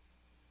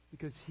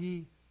 Because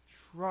he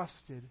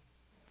trusted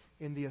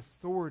in the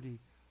authority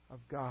of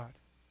God.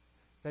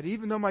 That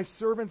even though my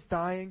servant's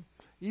dying,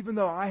 even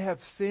though I have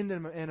sinned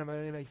and am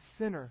a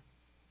sinner,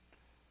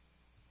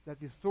 that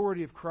the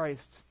authority of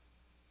Christ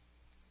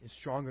is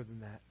stronger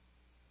than that.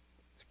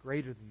 It's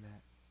greater than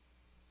that.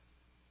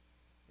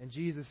 And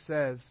Jesus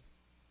says,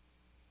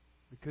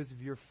 because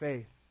of your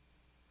faith,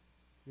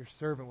 your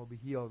servant will be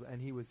healed.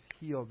 And he was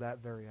healed that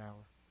very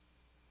hour.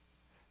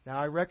 Now,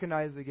 I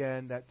recognize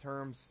again that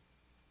terms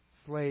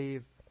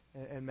slave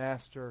and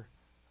master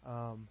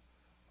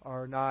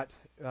are not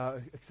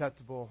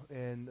acceptable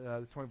in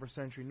the 21st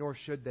century, nor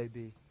should they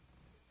be.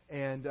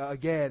 And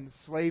again,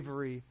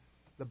 slavery,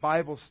 the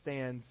Bible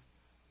stands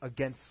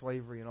against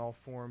slavery in all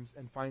forms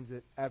and finds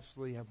it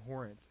absolutely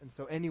abhorrent. And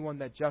so anyone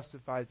that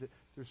justifies it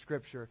through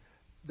Scripture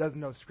doesn't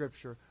know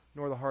Scripture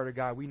nor the heart of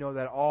God. We know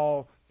that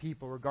all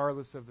people,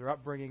 regardless of their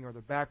upbringing or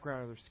their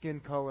background or their skin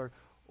color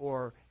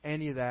or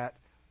any of that,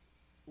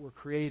 were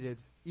created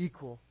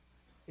equal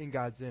in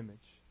God's image.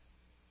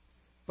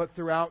 But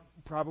throughout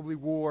probably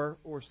war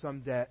or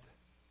some debt,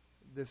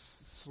 this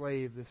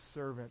slave, this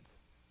servant,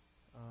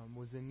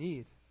 was in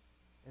need.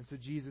 And so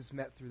Jesus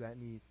met through that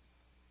need.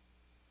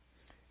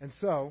 And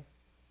so,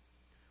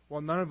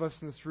 while none of us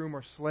in this room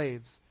are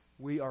slaves,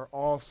 we are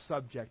all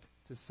subject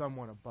to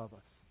someone above us.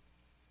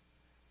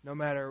 no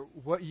matter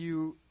what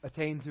you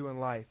attain to in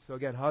life. So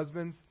again,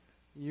 husbands,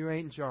 you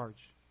ain't in charge.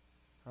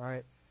 All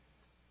right?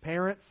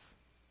 Parents,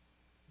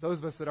 those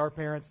of us that are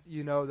parents,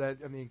 you know that,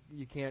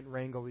 you can't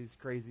wrangle these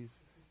crazies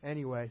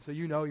anyway. So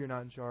you know you're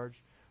not in charge.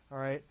 All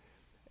right?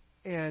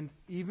 And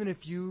even if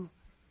you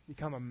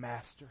become a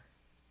master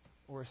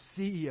or a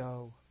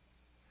CEO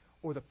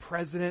or the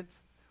president,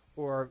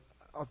 or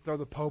I'll throw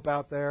the Pope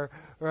out there,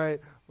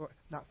 right? Or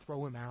not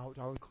throw him out.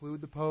 I'll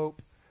include the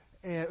Pope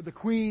and the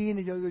Queen.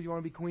 You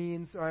want to be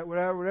queens, all right?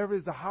 Whatever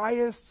is the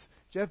highest,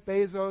 Jeff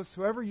Bezos,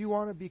 whoever you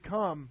want to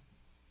become,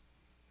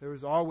 there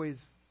is always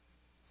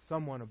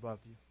someone above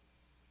you,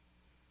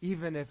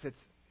 even if it's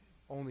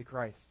only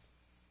Christ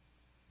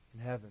in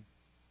heaven.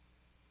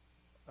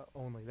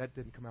 Only. That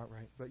didn't come out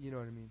right, but you know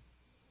what I mean.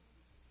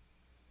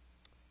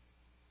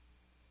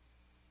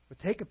 But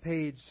take a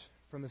page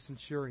from the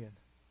centurion,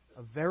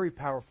 a very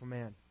powerful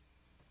man.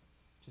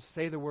 Just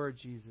say the word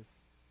Jesus,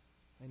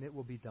 and it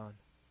will be done.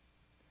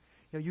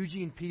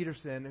 Eugene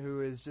Peterson,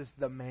 who is just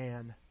the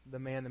man.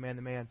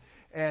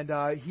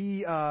 And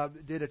he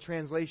did a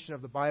translation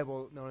of the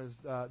Bible known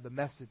as the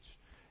Message.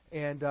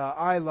 And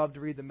I love to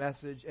read the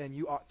Message, and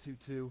you ought to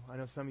too. I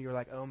know some of you are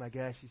like, oh my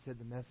gosh, he said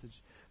the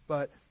Message.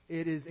 But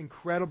it is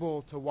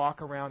incredible to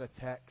walk around a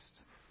text.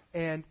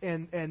 And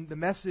the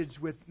Message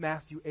with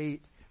Matthew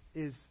 8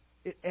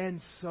 it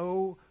ends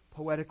so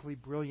poetically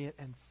brilliant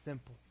and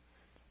simple.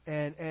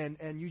 And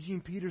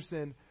Eugene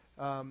Peterson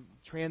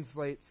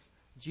translates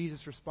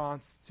Jesus'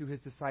 response to his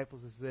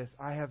disciples as this: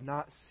 I have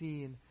not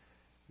seen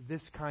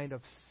this kind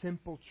of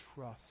simple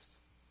trust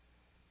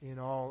in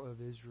all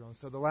of Israel. And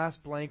so the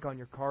last blank on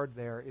your card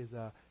there is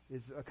a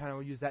kind of,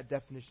 we'll use that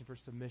definition for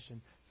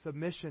submission.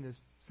 Submission is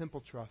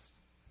simple trust.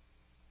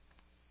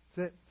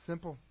 That's it.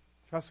 Simple.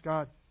 Trust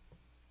God.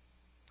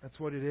 That's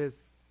what it is.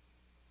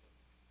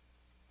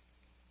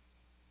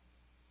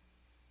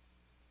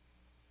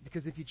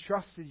 Because if you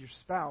trusted your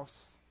spouse,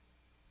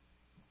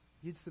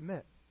 you'd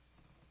submit.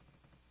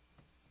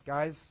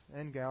 Guys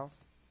and gals,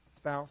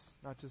 spouse,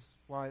 not just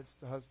wives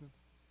to husbands.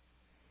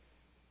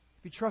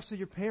 If you trusted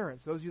your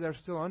parents, those of you that are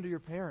still under your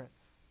parents,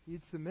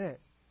 you'd submit.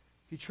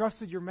 If you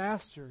trusted your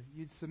master,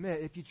 you'd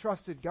submit. If you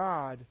trusted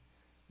God,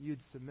 you'd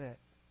submit.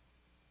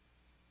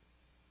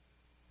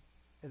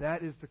 And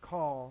that is the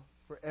call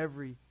for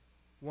every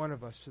one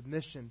of us.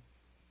 Submission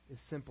is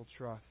simple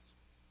trust.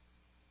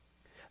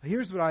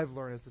 Here's what I've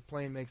learned as the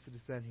plane makes the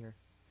descent here.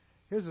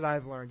 Here's what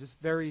I've learned, just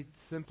very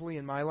simply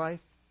in my life.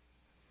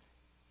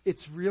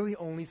 It's really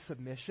only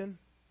submission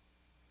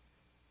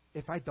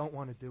if I don't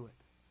want to do it.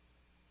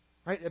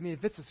 Right?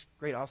 If it's a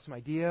great, awesome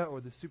idea or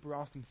the super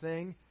awesome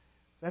thing,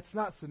 that's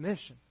not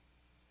submission.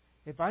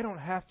 If I don't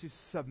have to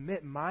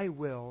submit my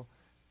will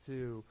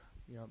to,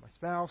 my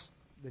spouse,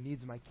 the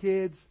needs of my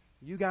kids,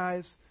 you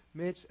guys,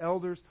 Mitch,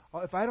 elders,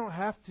 if I don't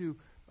have to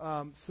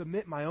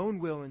submit my own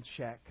will in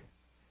check,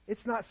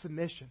 it's not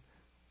submission.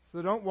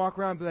 So don't walk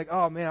around and be like,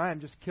 oh man, I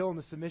am just killing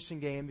the submission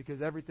game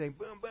because everything,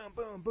 boom, boom,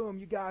 boom, boom,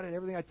 you got it.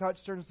 Everything I touch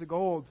turns to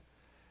gold.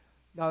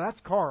 No, that's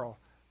Carl.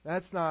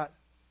 That's not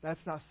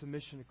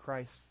submission to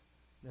Christ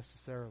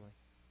necessarily.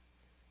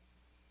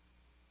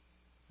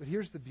 But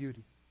here's the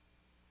beauty.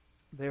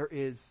 There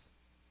is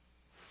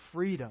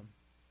freedom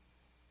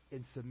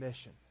in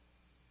submission.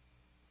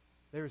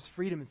 There is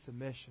freedom in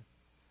submission.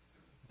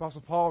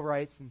 Apostle Paul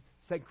writes in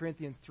 2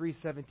 Corinthians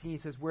 3:17, he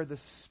says, where the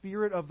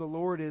Spirit of the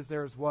Lord is,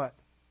 there is what?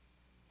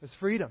 There's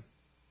freedom.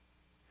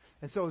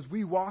 And so as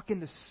we walk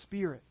in the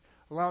Spirit,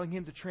 allowing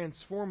Him to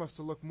transform us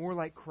to look more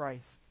like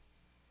Christ,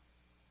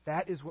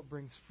 that is what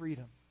brings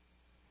freedom.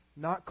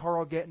 Not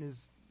Carl getting his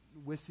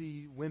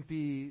wissy,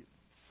 wimpy,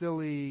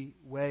 silly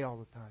way all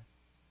the time.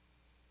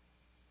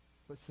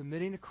 But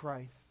submitting to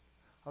Christ,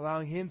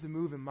 allowing Him to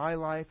move in my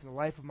life, in the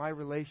life of my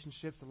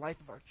relationships, the life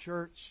of our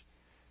church,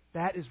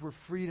 that is where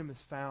freedom is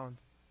found.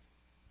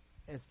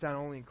 And it's found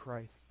only in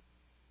Christ.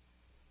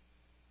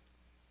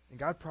 And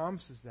God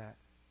promises that.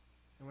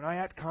 And when I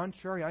act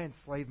contrary, I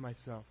enslave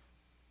myself.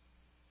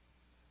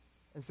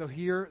 And so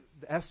here,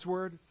 the S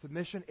word,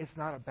 submission, it's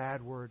not a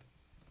bad word.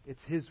 It's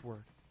His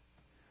word.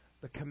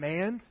 The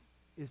command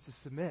is to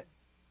submit.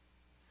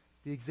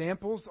 The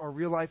examples are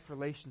real-life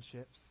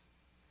relationships.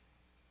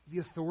 The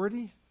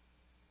authority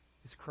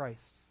is Christ.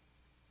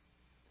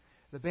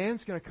 The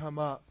band's going to come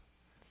up.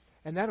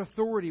 And that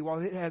authority, while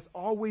it has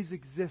always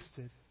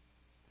existed,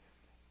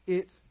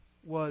 it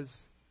was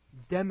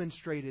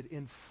demonstrated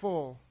in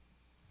full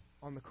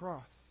on the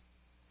cross.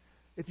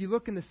 If you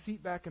look in the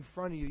seat back in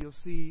front of you, you'll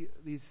see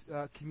these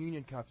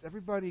communion cups.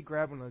 Everybody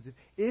grab one of those.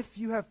 If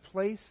you have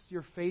placed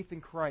your faith in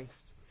Christ,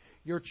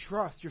 your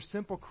trust, your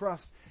simple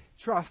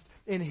trust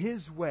in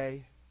His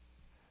way,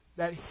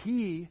 that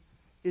He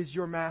is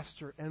your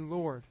Master and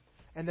Lord,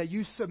 and that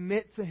you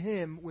submit to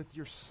Him with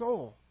your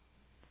soul.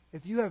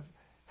 If you have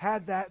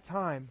had that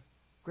time,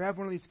 grab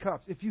one of these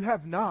cups. If you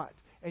have not,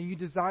 and you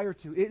desire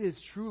to, it is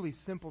truly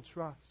simple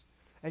trust.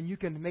 And you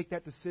can make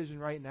that decision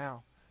right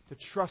now to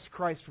trust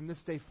Christ from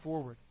this day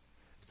forward,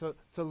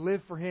 to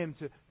live for Him,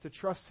 to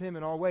trust Him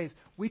in all ways.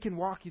 We can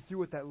walk you through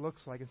what that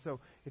looks like. And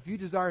so if you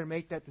desire to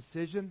make that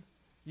decision,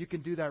 you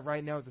can do that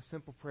right now with a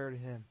simple prayer to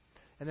Him.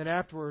 And then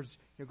afterwards,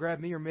 grab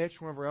me or Mitch,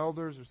 one of our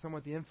elders, or someone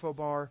at the info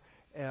bar.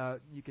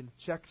 You can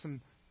check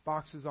some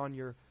boxes on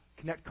your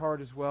Connect card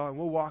as well, and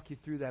we'll walk you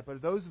through that.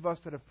 But those of us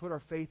that have put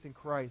our faith in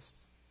Christ,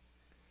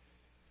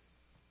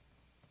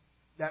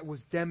 that was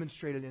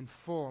demonstrated in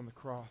full on the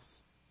cross.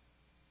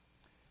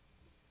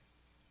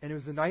 And it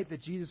was the night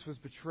that Jesus was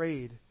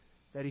betrayed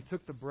that He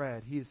took the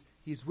bread.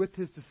 He's with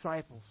His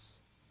disciples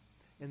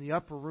in the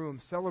upper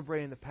room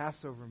celebrating the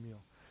Passover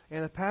meal. And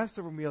in the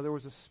Passover meal, there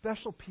was a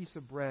special piece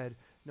of bread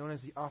known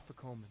as the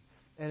Afikomen.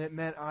 And it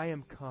meant, I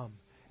am come.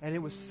 And it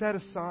was set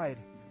aside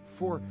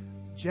for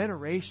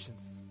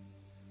generations,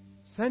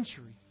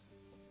 centuries,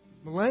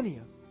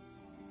 millennia,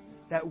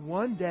 that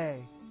one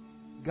day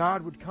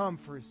God would come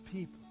for His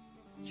people.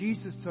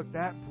 Jesus took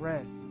that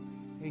bread,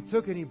 and He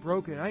took it and He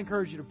broke it. And I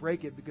encourage you to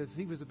break it because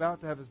He was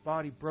about to have His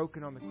body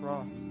broken on the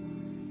cross.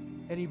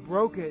 And He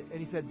broke it,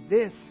 and He said,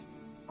 this,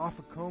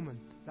 Afikomen,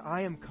 the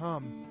I am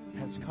come,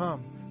 has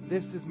come.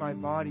 This is my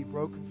body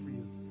broken for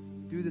you.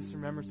 Do this in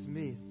remembrance of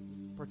me.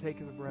 Partake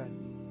of the bread.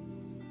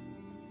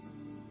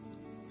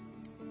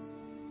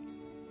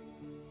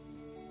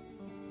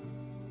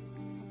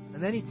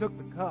 And then He took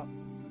the cup.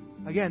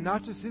 Again,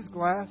 not just His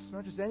glass,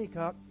 not just any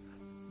cup.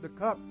 The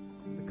cup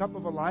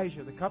of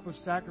Elijah, the cup of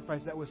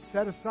sacrifice that was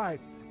set aside.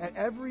 At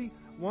every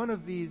one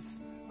of these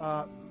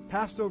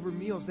Passover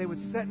meals, they would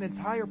set an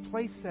entire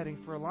place setting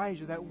for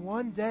Elijah, that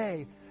one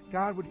day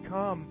God would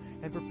come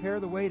and prepare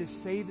the way to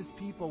save His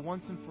people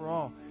once and for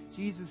all.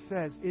 Jesus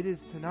says, it is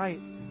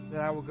tonight that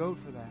I will go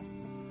for that.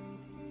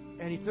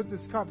 And He took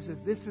this cup. He says,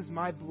 this is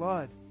my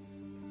blood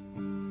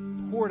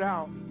poured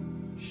out,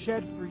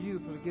 shed for you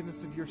for the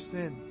forgiveness of your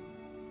sins.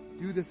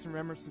 Do this in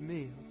remembrance of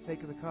me. Let's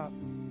take the cup.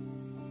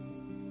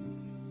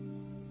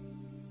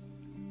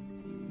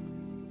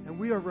 And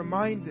we are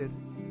reminded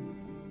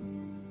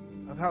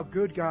of how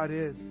good God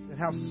is and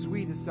how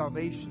sweet His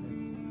salvation is.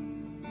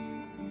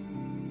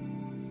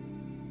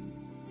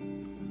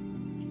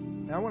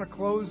 Now I want to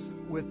close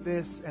with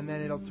this, and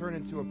then it'll turn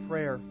into a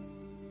prayer.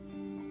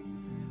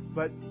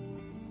 But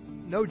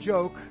no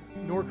joke,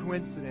 nor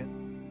coincidence.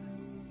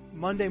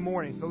 Monday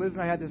morning, so Liz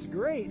and I had this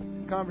great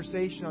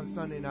conversation on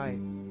Sunday night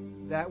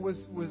that was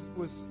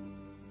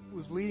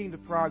leading to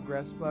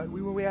progress, but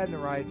we hadn't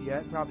arrived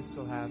yet, probably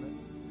still haven't.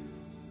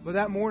 But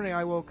that morning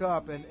I woke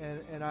up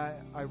and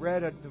I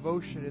read a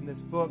devotion in this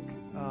book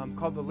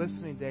called The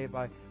Listening Day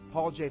by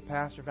Paul J.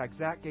 Pastor. In fact,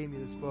 Zach gave me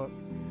this book.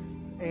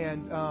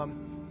 And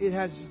it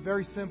has just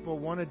very simple,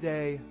 one a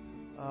day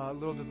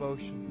little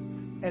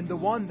devotions. And the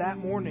one that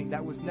morning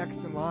that was next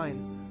in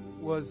line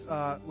was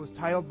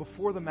titled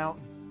Before the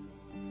Mountain.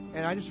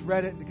 And I just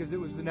read it because it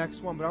was the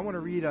next one. But I want to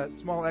read a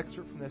small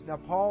excerpt from this. Now,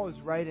 Paul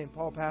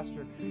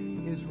Pastor,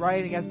 is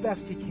writing as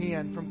best he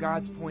can from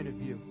God's point of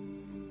view.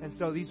 And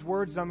so these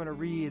words I'm going to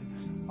read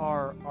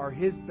are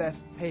his best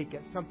take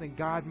at something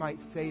God might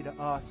say to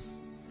us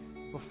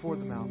before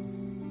the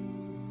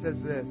mountain. It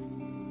says this.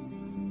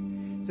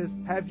 It says,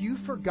 have you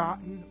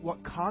forgotten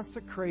what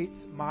consecrates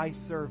my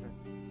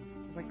servants?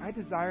 Like, I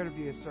desire to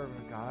be a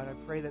servant of God. I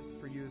pray that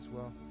for you as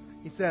well.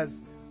 He says,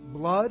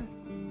 blood,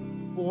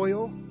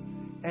 oil,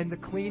 and the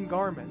clean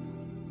garment.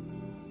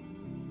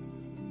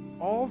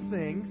 All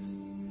things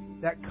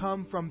that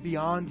come from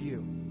beyond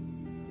you.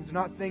 These are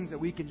not things that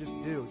we can just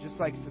do, just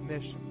like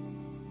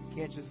submission. You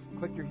can't just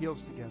click your heels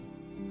together.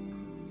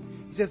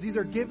 He says, these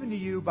are given to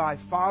you by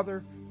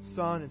Father,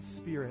 Son, and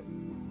Spirit.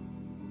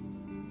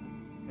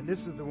 And this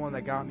is the one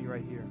that got me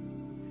right here.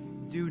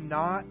 Do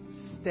not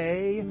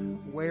stay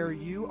where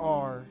you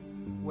are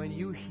when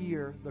you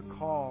hear the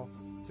call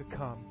to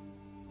come.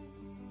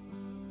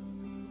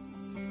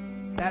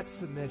 That's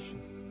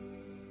submission.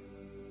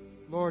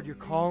 Lord, you're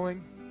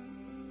calling.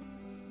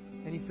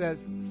 And He says,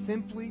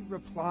 simply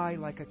reply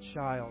like a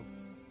child.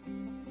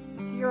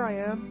 Here I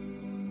am.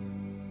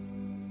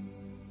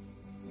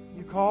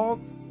 You called.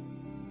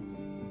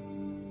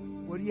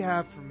 What do you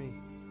have for me?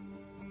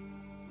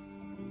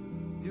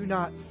 Do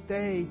not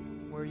stay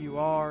where you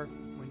are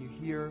when you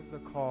hear the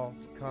call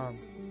to come.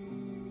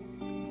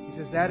 He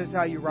says that is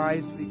how you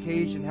rise to the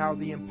occasion, how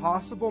the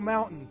impossible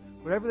mountain,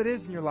 whatever that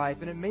is in your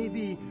life, and it may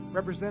be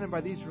represented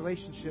by these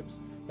relationships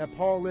that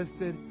Paul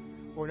listed,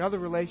 or another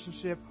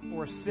relationship,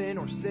 or a sin,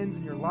 or sins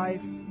in your life.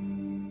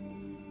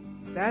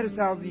 That is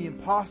how the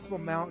impossible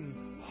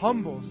mountain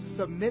humbles,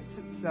 submits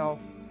itself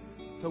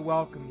to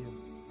welcome you.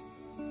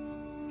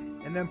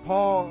 And then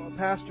Paul,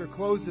 Pastor,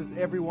 closes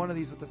every one of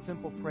these with a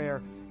simple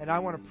prayer. And I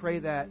want to pray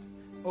that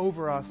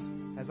over us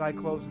as I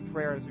close in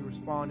prayer, as we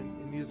respond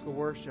in musical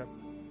worship.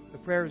 The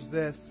prayer is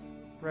this.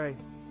 Pray,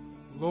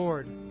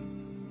 Lord,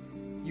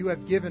 you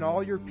have given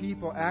all your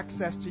people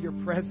access to your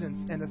presence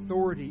and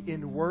authority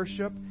in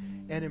worship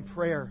and in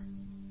prayer,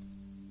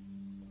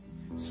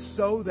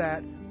 so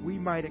that we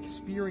might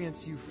experience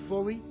you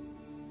fully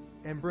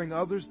and bring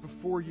others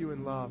before you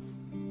in love.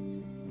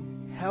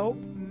 Help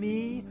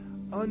me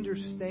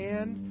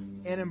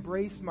understand and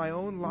embrace my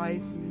own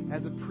life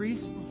as a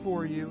priest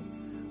before you,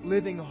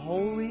 living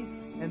holy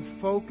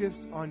and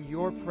focused on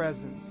your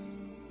presence.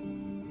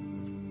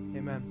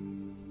 Amen.